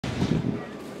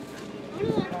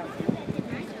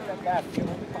Good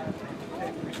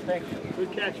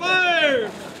catch.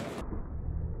 Fire!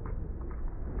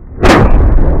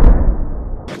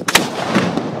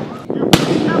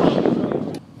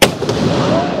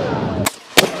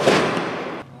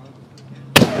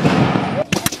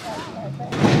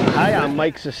 Hi, I'm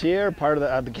Mike Saucier, part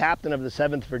of the captain of the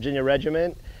 7th Virginia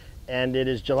Regiment, and it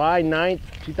is July 9th,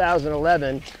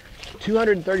 2011,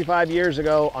 235 years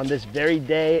ago on this very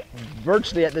day,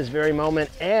 virtually at this very moment,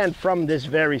 and from this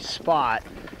very spot,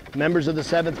 members of the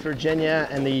 7th Virginia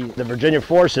and the Virginia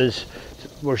forces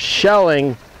were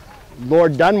shelling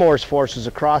Lord Dunmore's forces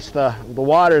across the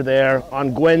water there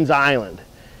on Gwynn's Island.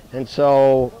 And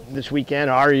so this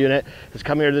weekend, our unit has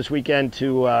come here this weekend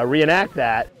to reenact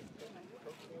that.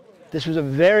 This was a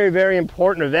very, very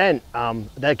important event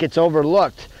that gets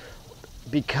overlooked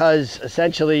because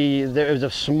essentially there was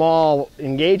a small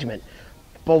engagement.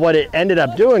 But what it ended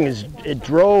up doing is it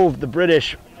drove the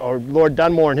British, or Lord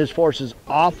Dunmore and his forces,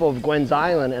 off of Gwynn's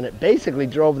Island, and it basically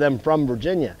drove them from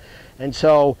Virginia. And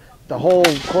so the whole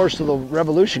course of the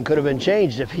revolution could have been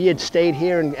changed if he had stayed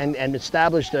here and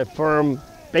established a firm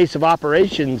base of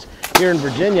operations here in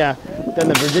Virginia. Then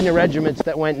the Virginia regiments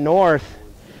that went north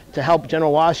to help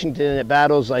General Washington at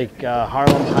battles like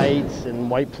Harlem Heights and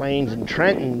White Plains and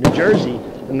Trenton, New Jersey,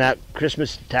 in that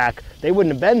Christmas attack, they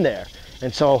wouldn't have been there.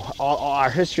 And so our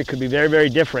history could be very, very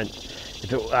different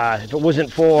if it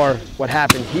wasn't for what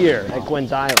happened here at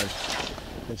Gwynn's Island.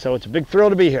 And so it's a big thrill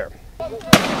to be here.